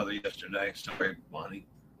 Lost her mother yesterday. Sorry, Bonnie.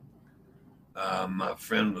 My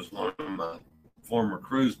friend was one of my former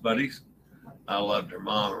cruise buddies. I loved her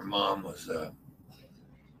mom. Her mom was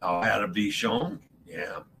had a Bichon.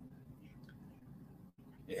 Yeah.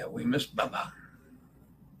 Yeah, we miss Bubba.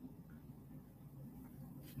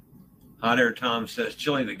 Hot Air Tom says,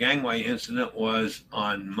 Chile, the gangway incident was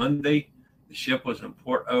on Monday. The ship was in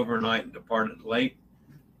port overnight and departed late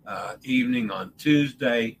evening on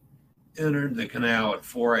Tuesday, entered the canal at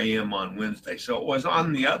 4 a.m. on Wednesday. So it was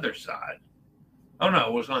on the other side. Oh, no,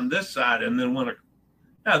 it was on this side. And then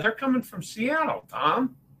no, they're coming from Seattle,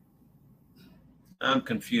 Tom. I'm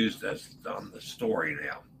confused as on the story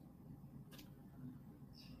now.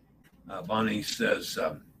 Bonnie says,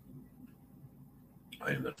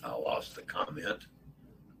 wait a minute, I lost the comment.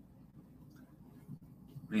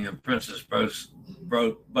 Me and Princess both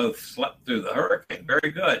slept through the hurricane.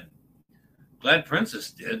 Very good. Glad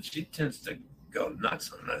Princess did. She tends to go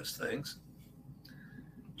nuts on those things.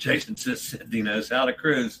 Jason says Cindy knows how to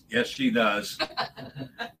cruise. Yes, she does.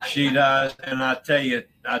 She does. And I tell you,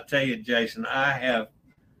 Jason, I have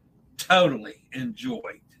totally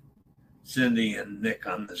enjoyed Cindy and Nick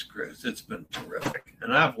on this cruise. It's been terrific.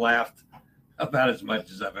 And I've laughed about as much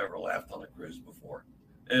as I've ever laughed on a cruise before.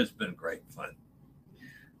 It's been great fun.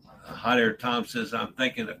 Hot Air Tom says, I'm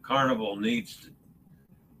thinking if Carnival needs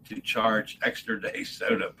to charge extra day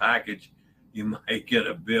soda package, you might get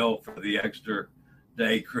a bill for the extra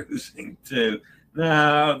day cruising too.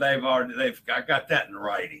 No, I got that in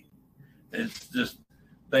writing. It's just,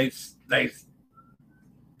 they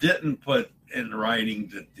didn't put in writing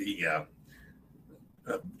that the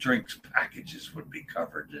drinks packages would be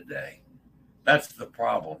covered today. That's the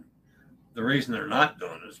problem. The reason they're not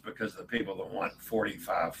doing it is because the people that want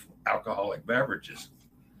 45 alcoholic beverages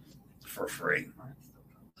for free.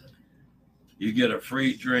 You get a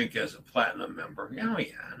free drink as a platinum member. Oh,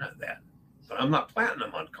 yeah, I know that. But I'm not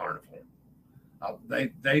platinum on Carnival.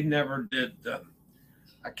 They never did.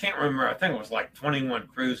 I can't remember. I think it was like 21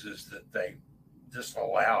 cruises that they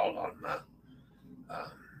disallowed on my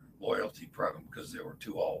loyalty program because they were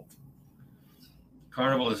too old.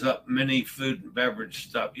 Carnival is up many food and beverage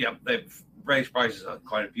stuff. Yep, they've raised prices on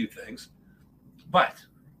quite a few things. But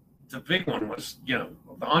the big one was, the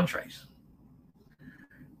entrees.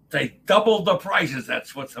 They doubled the prices.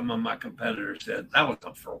 That's what some of my competitors said. That was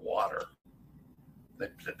up for water. The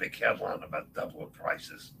big headline about doubling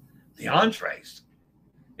prices. The entrees.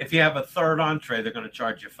 If you have a third entree, they're going to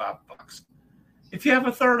charge you $5. If you have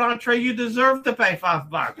a third entree, you deserve to pay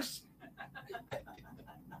 $5.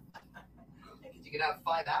 You could have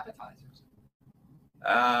 5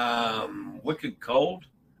 appetizers. Wicked cold.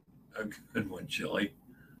 A good one, Chili.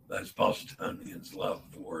 Those Bostonians love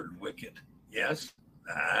the word wicked. Yes,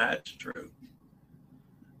 that's true.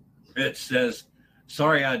 It says,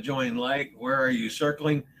 sorry I joined late. Where are you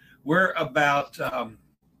circling? We're about, I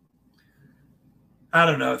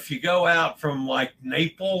don't know, if you go out from like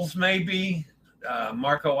Naples, maybe,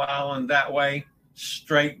 Marco Island that way,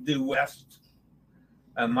 straight due west.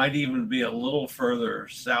 Might even be a little further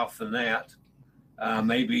south than that.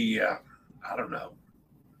 Maybe, I don't know,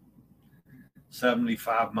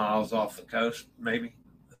 75 miles off the coast, maybe.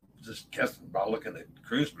 Just guessing by looking at the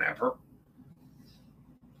cruise mapper.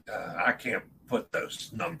 I can't put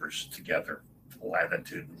those numbers together,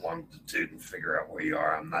 latitude and longitude, and figure out where you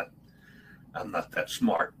are. I'm not that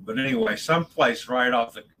smart. But anyway, someplace right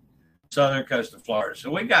off the southern coast of Florida.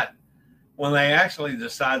 So we got when they actually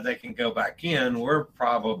decide they can go back in, we're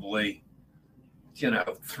probably,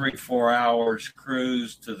 3-4 hours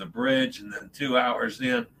cruise to the bridge and then 2 hours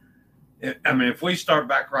in. If we start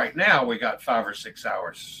back right now, we got 5 or 6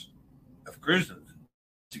 hours of cruising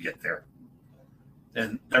to get there,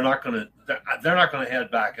 and they're not going to head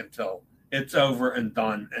back until it's over and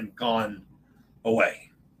done and gone away.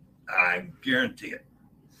 I guarantee it.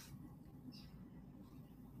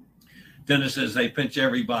 Dennis says they pinch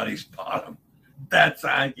everybody's bottom. I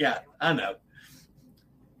know.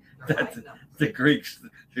 The Greeks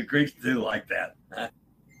do like that.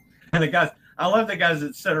 And the guys, I love the guys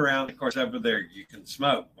that sit around. Of course, over there you can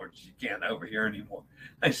smoke, which you can't over here anymore.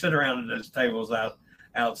 They sit around at those tables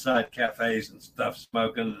outside cafes and stuff,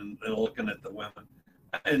 smoking and looking at the women.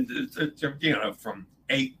 And it's, from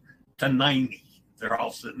 8 to 90, they're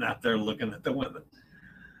all sitting out there looking at the women.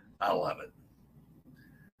 I love it.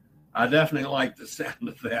 I definitely like the sound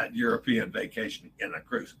of that European vacation in a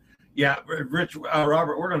cruise. Yeah, Rich,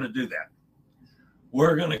 Robert, we're going to do that.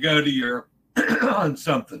 We're going to go to Europe on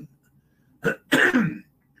something. Will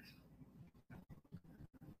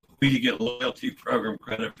you get loyalty program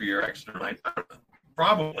credit for your extra night?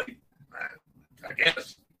 Probably, I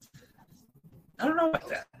guess. I don't know about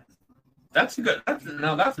that. That's an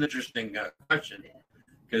interesting question,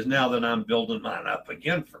 because now that I'm building mine up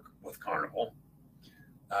again with Carnival.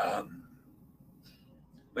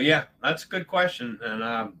 But yeah, that's a good question, and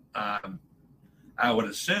I would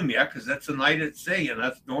assume because that's a night at sea, and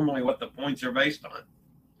that's normally what the points are based on.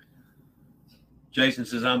 Jason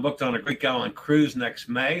says, I'm booked on a Greek Island cruise next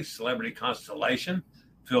May, Celebrity Constellation.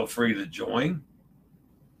 Feel free to join.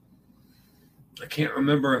 I can't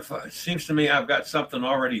remember it seems to me I've got something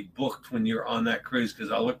already booked when you're on that cruise,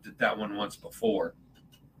 because I looked at that one once before.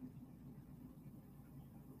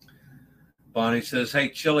 Bonnie says, hey,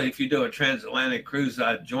 Chili, if you do a transatlantic cruise,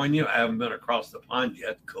 I'd join you. I haven't been across the pond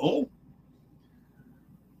yet. Cool.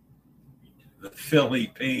 The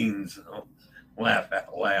Philippines. Oh, laugh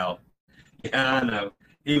out loud. Yeah, I know.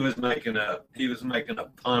 He was making a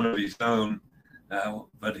pun of his own,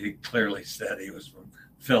 but he clearly said he was from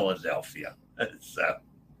Philadelphia. So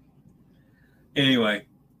anyway,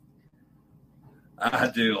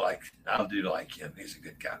 I'll do like him. He's a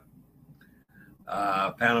good guy.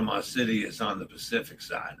 Panama City is on the Pacific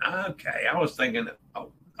side. Okay, I was thinking,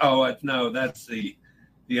 no, that's the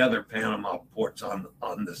other Panama ports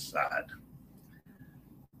on this side.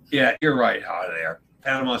 Yeah, you're right, there.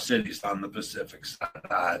 Panama City's on the Pacific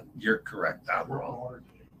side. You're correct. I'm wrong.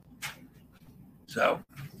 So,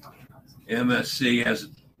 MSC has a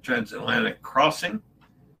transatlantic crossing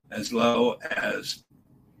as low as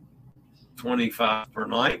 $25 per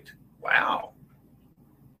night. Wow.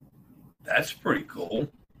 That's pretty cool.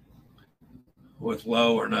 With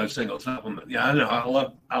low or no single supplement. Yeah, I know.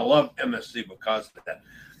 I love MSC because of that.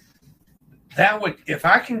 That would, if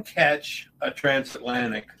I can catch a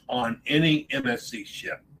transatlantic on any MSC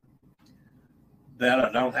ship that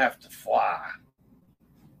I don't have to fly,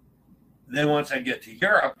 then once I get to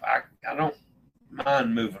Europe, I don't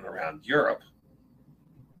mind moving around Europe.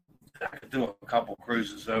 I could do a couple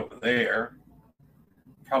cruises over there.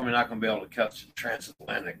 Probably not going to be able to catch a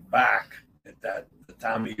transatlantic back at the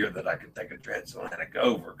time of year that I could take a transatlantic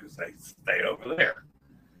over, because they stay over there.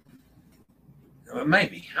 But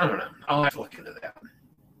maybe, I don't know. I'll have to look into that.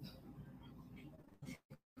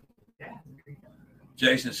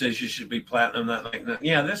 Jason says you should be platinum that night.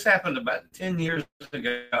 Yeah, this happened about 10 years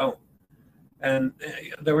ago, and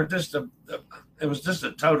there were it was just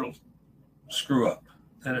a total screw up,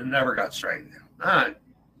 and it never got straightened out.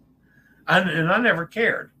 And I never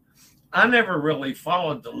cared. I never really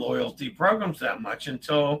followed the loyalty programs that much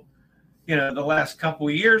until, the last couple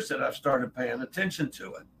of years that I've started paying attention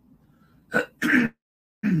to it.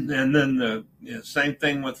 And then the same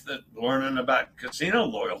thing with learning about casino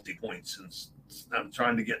loyalty points, and I'm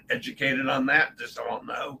trying to get educated on that, just so I'll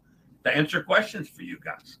know to answer questions for you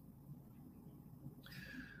guys.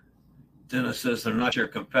 Dennis says they're not your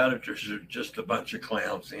competitors, they're just a bunch of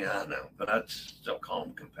clowns. Yeah, I know, but I'd still call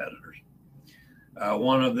them competitors.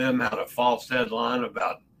 One of them had a false headline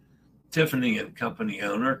about Tiffany and Company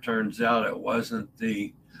owner. Turns out it wasn't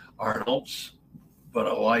the Arnolds, but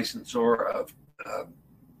a licensor of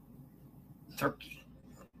Turkey.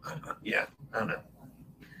 Yeah, I know.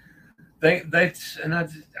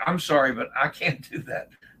 I'm sorry, but I can't do that.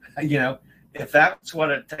 If that's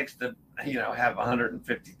what it takes to, have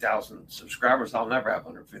 150,000 subscribers, I'll never have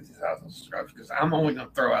 150,000 subscribers, because I'm only going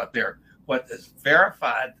to throw out there what is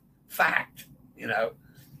verified fact,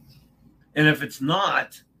 And if it's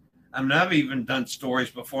not, I've even done stories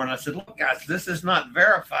before, and I said, look, guys, this is not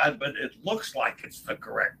verified, but it looks like it's the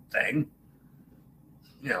correct thing.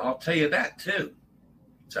 I'll tell you that too.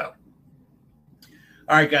 So,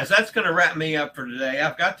 all right, guys, that's going to wrap me up for today.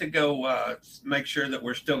 I've got to go make sure that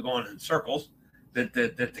we're still going in circles, that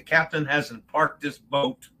the captain hasn't parked this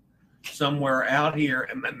boat somewhere out here,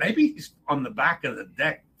 and maybe he's on the back of the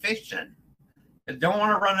deck fishing. I don't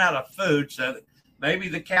want to run out of food, so maybe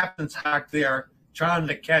the captain's back there trying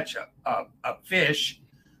to catch a fish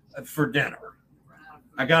for dinner.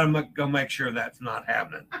 I got to go make sure that's not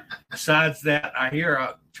happening. Besides that, I hear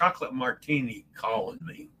a chocolate martini calling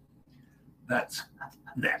me. That's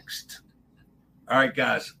next. All right,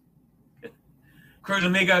 guys. Cruz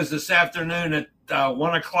Amigos this afternoon at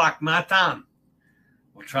 1 o'clock my time.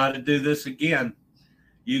 We'll try to do this again.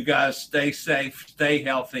 You guys stay safe, stay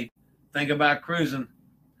healthy. Think about cruising.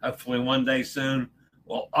 Hopefully one day soon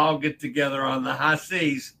we'll all get together on the high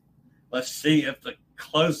seas. Let's see if the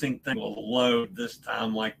closing thing will load this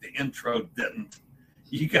time like the intro didn't.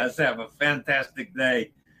 You guys have a fantastic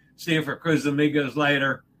day. See you for Cruz Amigos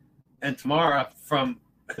later. And tomorrow from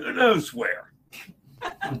who knows where.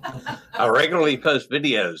 I regularly post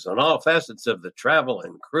videos on all facets of the travel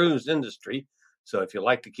and cruise industry. So if you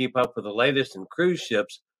like to keep up with the latest in cruise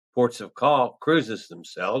ships, ports of call, cruises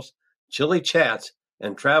themselves, chilly chats,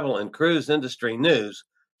 and travel and cruise industry news,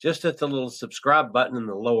 just hit the little subscribe button in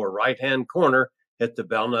the lower right-hand corner. Hit the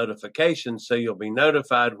bell notification so you'll be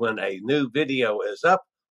notified when a new video is up.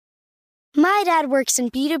 My dad works in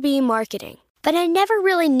B2B marketing, but I never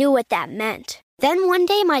really knew what that meant. Then one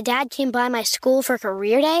day my dad came by my school for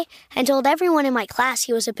career day and told everyone in my class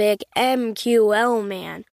he was a big MQL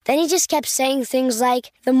man. Then he just kept saying things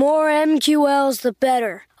like, the more MQLs, the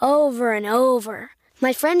better, over and over.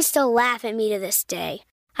 My friends still laugh at me to this day.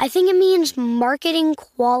 I think it means marketing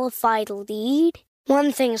qualified lead.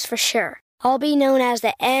 One thing's for sure. I'll be known as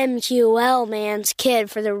the MQL man's kid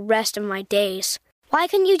for the rest of my days. Why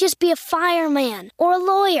couldn't you just be a fireman or a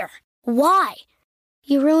lawyer? Why?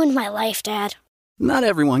 You ruined my life, Dad. Not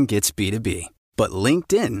everyone gets B2B, but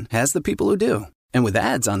LinkedIn has the people who do. And with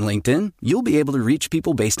ads on LinkedIn, you'll be able to reach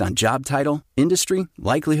people based on job title, industry,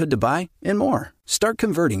 likelihood to buy, and more. Start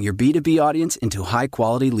converting your B2B audience into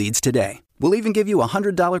high-quality leads today. We'll even give you a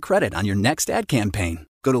 $100 credit on your next ad campaign.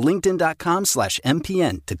 Go to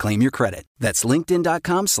linkedin.com/MPN to claim your credit. That's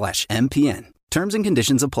linkedin.com/MPN. Terms and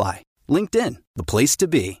conditions apply. LinkedIn, the place to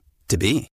be.